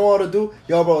told Noah to do.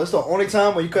 Yo, bro, it's the only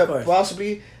time where you could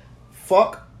possibly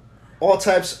fuck all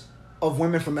types of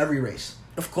women from every race.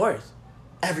 Of course.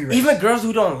 Every race. Even girls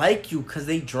who don't like you because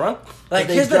they drunk. Like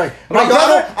my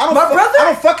brother. I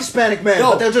don't fuck Hispanic men,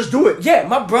 but they'll just do it. Yeah,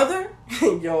 my brother.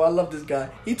 Yo, I love this guy.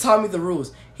 He taught me the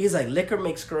rules. He's like, liquor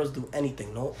makes girls do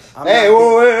anything. No, wait.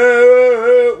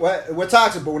 We're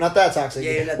toxic, but we're not that toxic.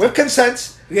 Yeah, with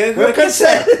consent. Yeah, with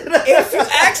consent. If you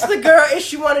ask the girl if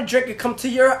she want to drink it, come to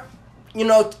your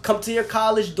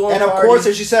college dorm. And of course,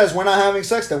 if she says we're not having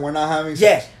sex, then we're not having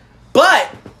sex. Yeah. But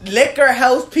liquor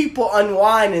helps people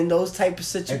unwind in those type of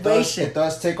situations. It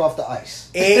does take off the ice.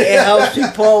 It helps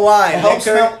people unwind.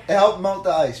 It helps melt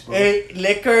the ice, bro.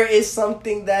 Liquor is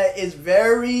something that is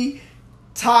very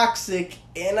toxic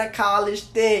in a college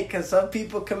thing, because some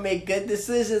people can make good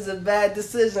decisions and bad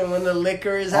decisions when the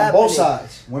liquor is happening. On both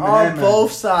sides. Women and men.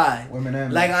 Both sides. Women and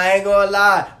men. Like, I ain't gonna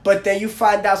lie. But then you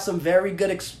find out some very good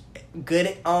surprises.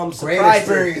 Great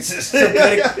experiences.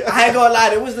 I ain't gonna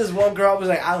lie. There was this one girl I was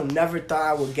like, I never thought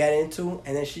I would get into,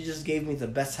 and then she just gave me the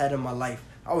best head of my life.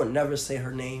 I would never say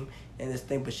her name in this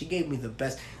thing, but she gave me the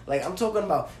best. Like, I'm talking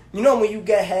about, you know, when you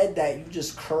get head that you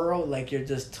just curl, like your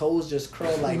just toes just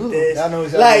curl like this. I know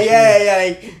exactly.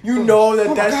 Like, like, you know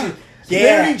that's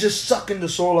literally just sucking the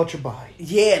soul out your body.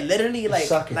 Yeah, literally, like,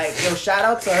 yo, shout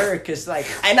out to her, cause like,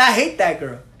 and I hate that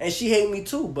girl, and she hate me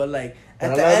too, but like.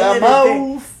 At the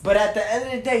end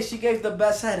of the day, she gave the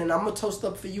best head, and I'm gonna toast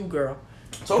up for you, girl.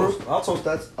 I'll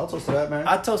toast to that, man.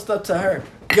 I toast up to her.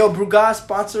 Yo, Brugal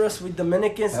sponsor us with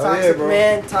Dominicans. Hell Toxic yeah,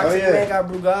 Man. Toxic Man got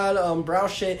Brugal. Brown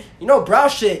shit. You know, brown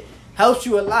shit helps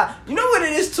you a lot. You know what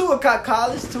it is too at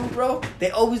college too, bro? They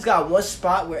always got one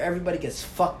spot where everybody gets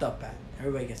fucked up at.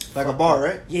 Everybody gets like a bar,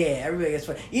 right? Yeah, everybody gets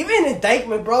fucked. Even in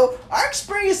Dykeman, bro. Our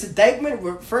experience at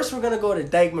Dykeman. First, we're gonna go to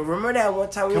Dykeman. Remember that one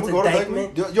time we went to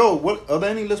Dykeman? Yo, what are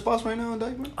there any lit spots right now in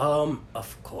Dykeman?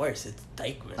 Of course, it's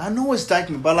Dykeman. I know it's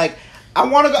Dykeman, but like, I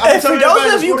want to go. And for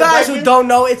those of you guys who don't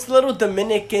know, it's Little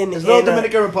Dominican. It's Little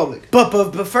Dominican Republic. But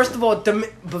first of all, Dykeman.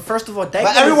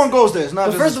 But everyone goes there. It's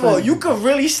not. But first of all, you could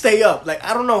really stay up. Like,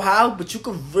 I don't know how, but you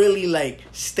could really like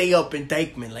stay up in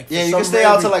Dykeman. Like, yeah, you can stay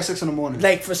out till like 6 a.m.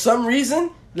 Like, for some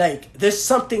reason, like, there's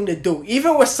something to do.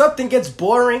 Even when something gets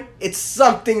boring, it's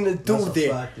something to do there.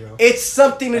 Fact, it's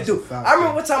something to do. Fact, I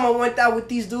remember one time I went out with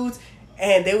these dudes,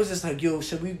 and they was just like, "Yo,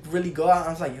 should we really go out?" I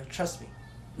was like, "Yo, trust me,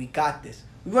 we got this."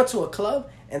 We went to a club,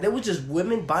 and there were just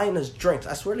women buying us drinks.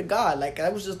 I swear to God, like, I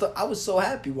was so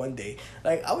happy one day.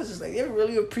 Like, I was just like, they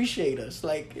really appreciate us.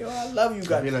 Like, yo, I love you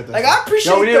guys. Like, I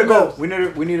appreciate. Yo, we need to go.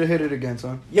 We need to hit it again,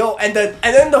 son. Yo, and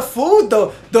then the food,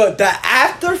 the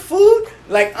after food,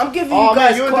 like, I'm giving you guys. Oh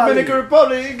man, you in Dominican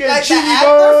Republic, you getting like cheesy,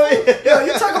 boy. Yo,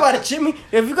 you talk about a chimney.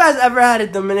 If you guys ever had a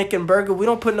Dominican burger, we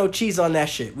don't put no cheese on that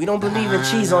shit. We don't believe in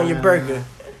cheese on your burger.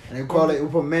 And we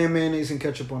put mayonnaise and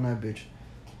ketchup on that bitch.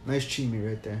 Nice chimney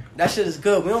right there. That shit is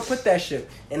good. We don't put that shit.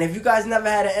 And if you guys never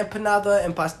had an empanada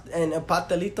and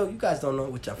pastelito, you guys don't know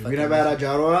what y'all fucking. If you never had a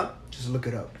jarroa, just look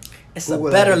it up. It's Google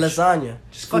a better lasagna.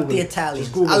 Just fuck the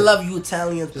Italians. I love you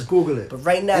Italians. Just Google it. But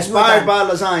right now, inspired by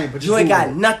lasagna, but you ain't got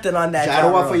nothing on that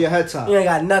jarroa for your head top. You ain't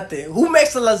got nothing. Who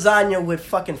makes a lasagna with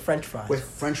fucking French fries? With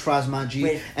French fries, my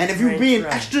G. And if you being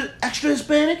extra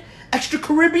Hispanic, extra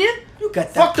Caribbean, you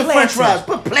got that. Fuck the French fries.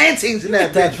 Put plantains in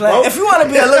that bitch, bro. If you want to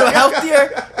be a little healthier,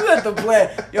 you got the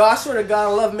plan. Yo, I swear to God,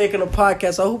 I love making a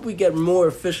podcast. I hope we get more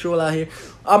official out here.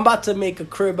 I'm about to make a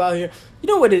crib out here. You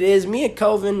know what it is? Me and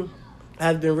Kelvin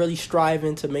have been really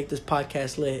striving to make this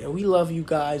podcast lit, and we love you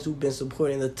guys who've been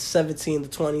supporting the 17, the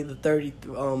 20, the 30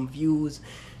 views.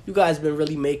 You guys been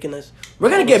really making us.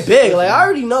 We're gonna get big. Like, I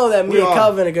already know that me and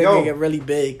Kelvin are gonna get really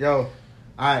big. Yo, all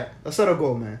right, let's set a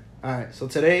goal, man. All right, so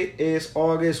today is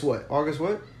August what?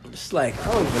 It's like,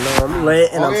 I don't even know. I'm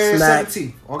lit and I'm smacked.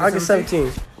 17th. August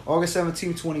 17th. August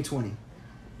 17th, 2020.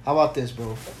 How about this,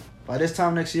 bro? By this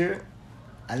time next year,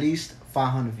 at least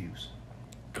 500 views.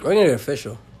 We're gonna get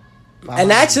official.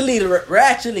 And actually, we're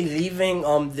actually leaving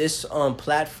this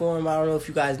platform. I don't know if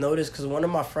you guys noticed, because one of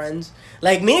my friends,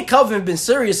 like, me and Kelvin have been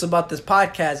serious about this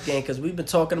podcast game, because we've been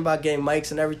talking about getting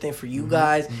mics and everything for you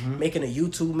guys, making a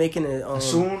YouTube, making it.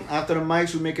 Soon after the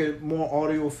mics, we make it more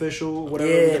audio official.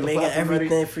 Whatever. Yeah, making everything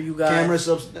ready for you guys.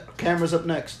 Cameras up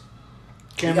next.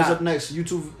 Cameras up next.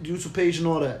 YouTube page and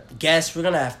all that. Guests, we're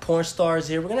gonna have porn stars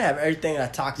here. We're gonna have everything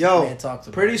that Toxic Man talks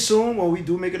about. Pretty soon, when we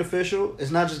do make it official,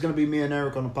 it's not just gonna be me and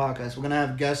Eric on the podcast. We're gonna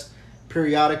have guests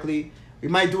periodically. We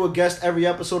might do a guest every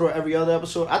episode or every other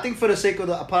episode. I think for the sake of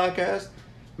the podcast,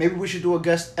 maybe we should do a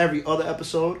guest every other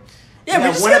episode. Yeah,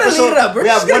 we're just gonna lead it up. We're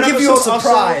just gonna give you a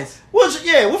surprise. We'll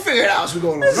figure it out as we go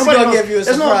along. Nobody gonna give you a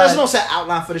surprise. There's no set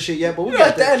outline for the shit yet, but we got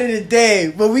at the end of the day,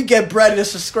 when we get bread and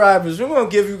subscribers, we're gonna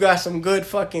give you guys some good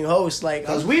fucking hosts. Like,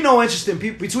 because we know interesting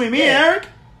people. Between me and Eric,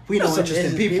 we know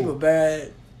interesting people.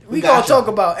 Bad. We gonna talk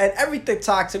about and everything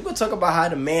Toxic. We'll talk about how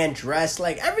the man dressed,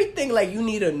 like everything, like you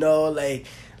need to know, like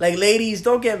ladies,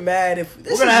 don't get mad if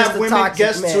this we're gonna is have just women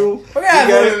guests man. too. We're gonna have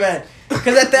women, man.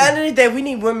 Because at the end of the day, we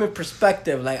need women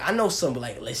perspective. Like, I know some,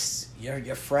 like,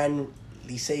 your friend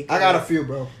Lisa. I got a few,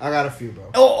 bro.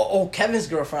 Oh, Kevin's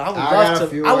girlfriend. I would love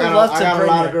to. I got a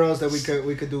lot of girls that we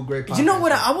could do great podcasts. You know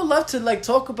what? I would love to, like,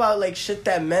 talk about, like, shit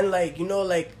that men, like, you know,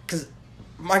 like, because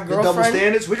my The double girlfriend.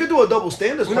 standards. We could do a double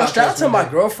standards. You know, shout out to one my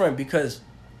day. girlfriend because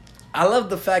I love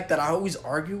the fact that I always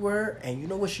argue with her, and you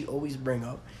know what she always bring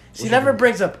up? She What never you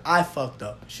brings up I fucked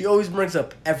up. She always brings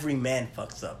up every man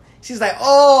fucks up. She's like,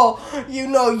 oh, you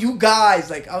know, you guys.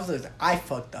 Like, I was like, I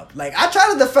fucked up. Like, I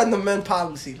try to defend the men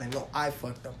policy. Like, no, I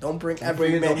fucked up. Don't bring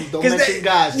every man. Don't mention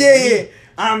guys. Yeah.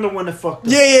 I'm the one that fucked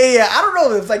up. Yeah. I don't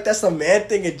know if, like, that's a man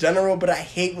thing in general, but I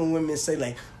hate when women say,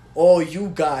 like, oh,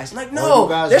 you guys. Like, no, you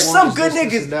guys there's want some is good this,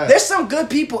 niggas. this, and that. There's some good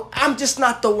people. I'm just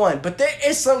not the one. But there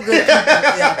is some good people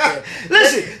out there.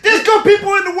 Listen, there's good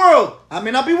people in the world. I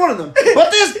may not be one of them,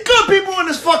 but there's good people in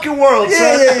this fucking world,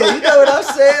 son. Yeah. You know what I'm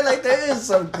saying? Like, there is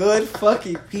some good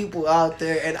fucking people out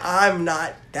there, and I'm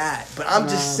not that. But I'm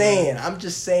just saying. Man. I'm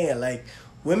just saying, like,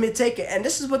 women take it. And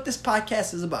this is what this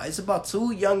podcast is about. It's about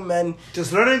two young men.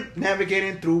 Just learning,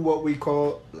 navigating through what we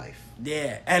call life.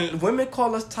 Yeah. And women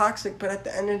call us toxic, but at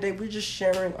the end of the day, we're just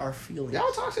sharing our feelings.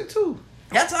 Y'all toxic too.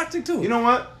 Y'all toxic too. You know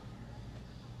what?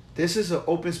 This is an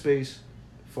open space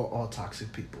for all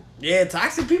toxic people. Yeah,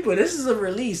 toxic people. This is a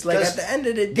release. Like, at the end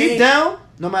of the day, Deep down,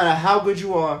 no matter how good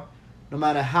you are, no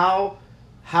matter how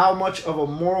much of a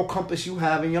moral compass you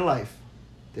have in your life,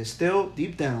 there's still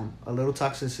deep down a little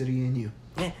toxicity in you.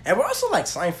 yeah. And we're also like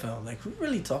Seinfeld. Like, we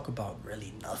really talk about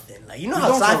really nothing. Like, you know We how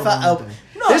don't talk about Seinfeld. nothing.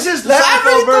 No, This is the like, I Seinfeld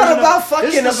really version thought about of, fucking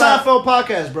this is the about. Seinfeld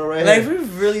podcast, bro. Right Like, here. we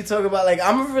really talk about. Like,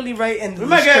 I'm really right in the We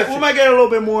might get description. a little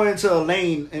bit more into a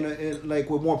lane and like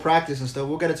with more practice and stuff.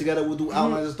 We'll get it together. We'll do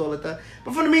outlines and stuff like that.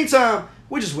 But for the meantime,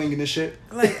 we're just winging this shit.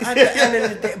 Like, at the end of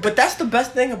the day, but that's the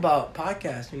best thing about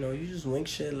podcasts. You know, you just wing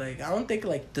shit. Like, I don't think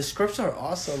like the scripts are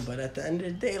awesome, but at the end of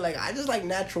the day, like, I just like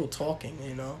natural talking.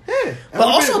 You know. Yeah, But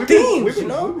also themes, you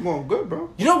know? we're going good, bro.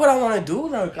 You know what I want to do?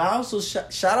 Like, I also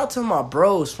shout out to my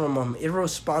bros from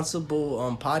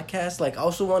Irresponsible podcast. Like, I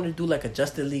also want to do like a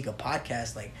Justice League a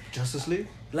podcast. Justice League,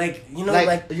 You know,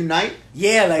 like unite.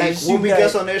 yeah, like Like just when we unite.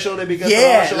 guest on their show, they be guest Yeah,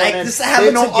 on our show. like, and just then have they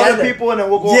it know together. other people, and then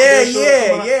we'll go. Yeah, on their show, yeah,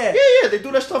 come on. yeah. yeah. They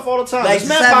do that stuff all the time. Like, There's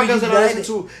just mad have it podcasts that I listen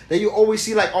united. to that you always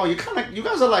see like, oh, you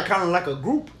guys are like kind of like a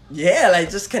group. Yeah, like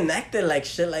just connected, like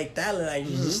shit like that. Like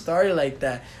you just started like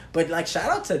that. But like shout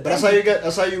out to them. But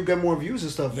that's how you get more views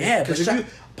and stuff. Yeah, because but if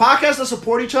you podcasts that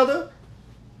support each other,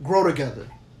 grow together.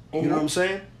 You know what I'm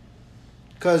saying?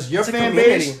 Because your It's a fan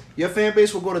community.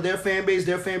 base will go to their fan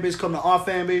base come to our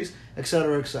fan base,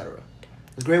 etc., etc.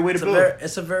 It's a great way to build.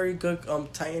 It's a very good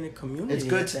tight-knit community. It's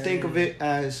good at to the think end of it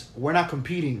as we're not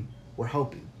competing, we're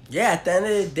helping. Yeah, at the end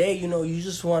of the day, you know, you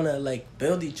just want to like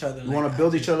build each other. You want to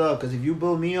build each other up because if you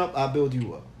build me up, I build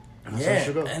you up. And that's how it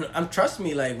should go. and trust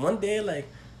me, like one day, like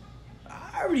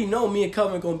I already know me and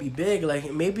Kelvin gonna be big.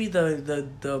 Like maybe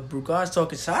the Brugards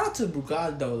talking. Shout out to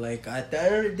Brugard though. Like at the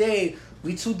end of the day,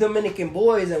 we two Dominican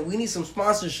boys and we need some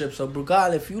sponsorship. So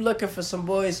Brugard, if you looking for some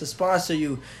boys to sponsor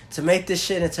you to make this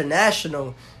shit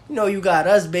international, you know you got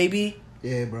us, baby.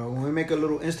 Yeah, bro. When we make a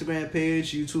little Instagram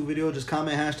page, YouTube video, just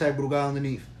comment #Brugal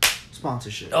underneath.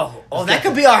 Sponsorship. Oh, that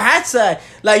could be our hat side.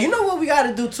 Like, you know what we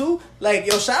gotta do too? Like,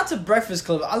 yo, shout out to Breakfast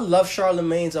Club. I love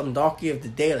Charlamagne's Donkey of the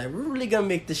Day. Like, we're really gonna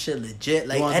make this shit legit.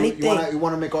 Like, anything. You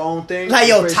wanna make our own thing? Like,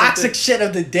 yo, Create toxic something? shit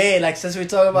of the day. Like, since we're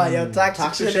talking about, yo,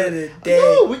 toxic shit of the day.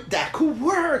 Yo, that could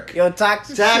work. Yo,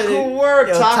 toxic That shit. could work.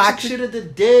 Yo, toxic shit of the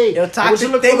day. Yo,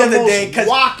 toxic thing of the day.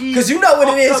 Because you know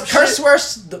what it is.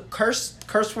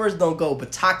 Curse words don't go,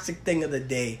 but toxic thing of the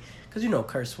day. Because you know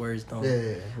curse words don't.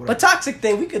 Yeah. But toxic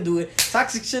thing, we could do it.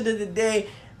 Toxic shit of the day.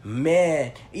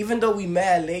 Man, even though we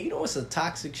mad late, you know what's a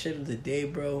toxic shit of the day,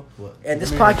 bro? What? And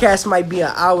this podcast might be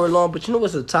an hour long, but you know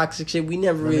what's a toxic shit we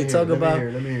never really talk about?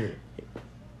 Let me hear it.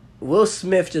 Will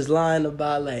Smith just lying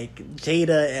about like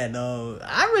Jada and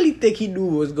I really think he knew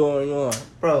what was going on,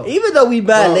 Bro. Even though we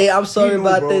mad late, I'm sorry He knew,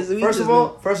 about bro. this.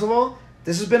 First of all,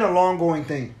 this has been a long going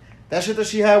thing. That shit that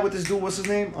she had with this dude, what's his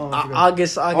name?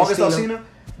 August Alsina.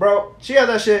 Bro, she had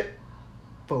that shit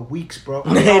for weeks, bro.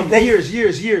 I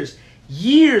mean,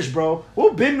 years, bro.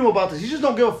 Will Ben knew about this. He just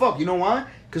don't give a fuck. You know why?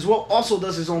 Because Will also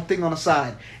does his own thing on the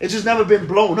side. It's just never been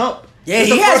blown up. Yeah, It's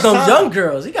he the has first those time. young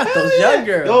girls. He got Hell those yeah. young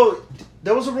girls. Yo,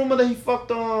 there was a rumor that he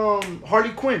fucked Harley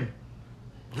Quinn.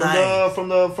 Nice. From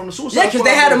the Suicide Yeah, because Squad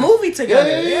they had a movie. movie together.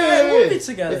 Yeah. They had a movie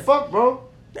together. They fucked, bro.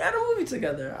 They had a movie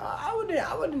together. I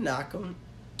wouldn't knock them.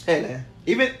 Hey, man.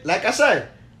 Even, like I said,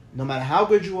 no matter how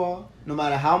good you are, no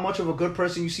matter how much of a good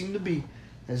person you seem to be,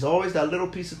 there's always that little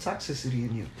piece of toxicity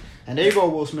in you. And there you go,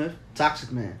 Will Smith.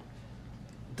 Toxic man.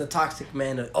 the toxic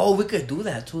man of... Oh, we could do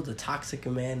that too. The toxic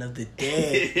man of the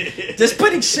day. Just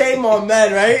putting shame on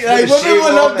men, right? Like, women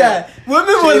would love that.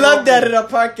 Women would love that in our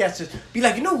podcast. Just be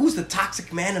like, you know who's the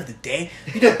toxic man of the day?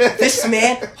 You know, this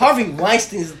man, Harvey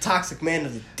Weinstein is the toxic man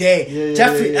of the day.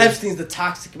 Jeffrey Epstein's the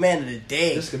toxic man of the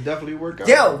day. This could definitely work out.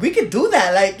 Yo, we could do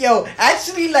that. Like, yo,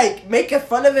 actually, like, making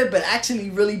fun of it, but actually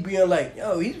really being like,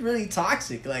 yo, he's really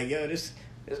toxic. Like, yo, this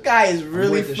guy is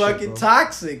really fucking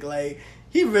toxic. Like,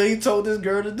 he really told this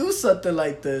girl to do something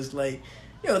like this. Like,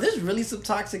 yo, there's really some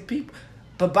toxic people.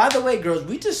 But by the way, girls,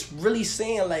 we just really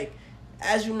saying, like,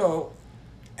 as you know,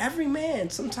 every man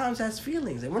sometimes has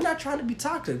feelings. And we're not trying to be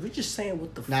toxic. We're just saying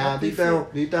what the fuck we feel.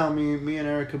 Deep down, me and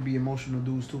Eric could be emotional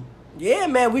dudes, too. Yeah,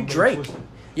 man, we Drake.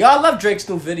 Yo, I love Drake's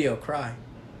new video, Cry.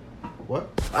 What?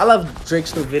 I love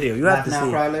Drake's new video. You have to see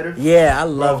it. Cry Later? Yeah, I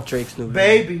love Drake's new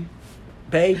video.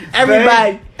 Baby.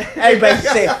 Everybody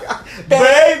say it.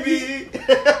 Baby.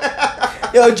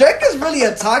 Yo, Drake is really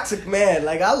a toxic man.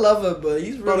 Like, I love him, but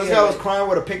he's really... Bro, this guy was crying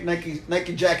with a pink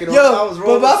Nike jacket on. Yo,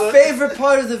 but my favorite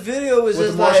part of the video was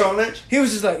just like... Lynch? He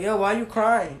was just like, yo, why you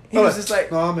crying? He was just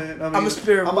like... No, man. I'm a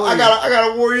spirit warrior. I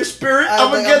got a warrior spirit.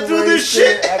 I'm going to get through this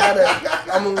shit.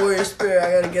 I'm a warrior spirit.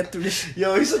 I got to get through this shit.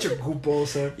 Yo, he's such a goofball,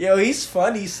 son. Yo, he's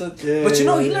funny. So, but you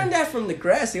know, he learned that from the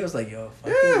grass. He was like, yo,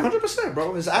 fuck yeah, 100%,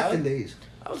 bro. His acting days.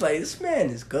 I was like, this man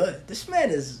is good. This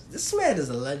man is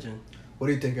a legend. What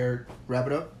do you think, Eric? Wrap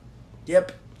it up?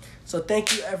 Yep. So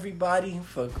thank you everybody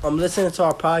for listening to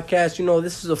our podcast. You know,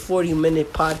 this is a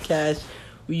 40-minute podcast.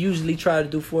 We usually try to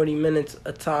do 40 minutes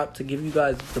a top to give you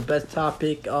guys the best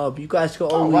topic. You guys can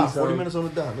always 40 minutes on the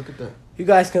dot. Look at that. You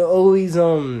guys can always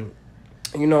you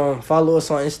know, follow us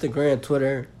on Instagram,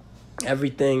 Twitter,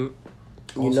 everything.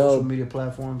 On social media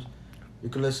platforms. You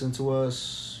can listen to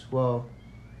us, well,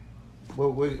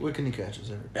 where can you catch us,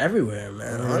 Eric? Everywhere,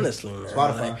 man. Honestly, man.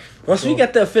 Spotify. Like, once we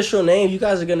get the official name, you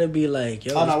guys are gonna be like,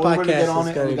 yo, this podcast really get on is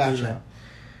it, gonna we got be you. like.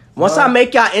 Once I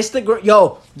make y'all Instagram,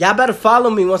 y'all better follow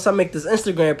me once I make this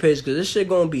Instagram page, because this shit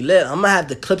gonna be lit. I'm gonna have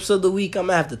the clips of the week. I'm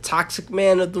gonna have the toxic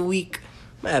man of the week.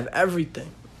 I'm gonna have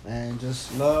everything. And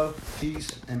just love, peace,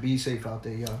 and be safe out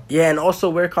there, y'all. Yeah, and also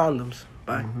wear condoms.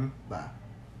 Bye. Bye.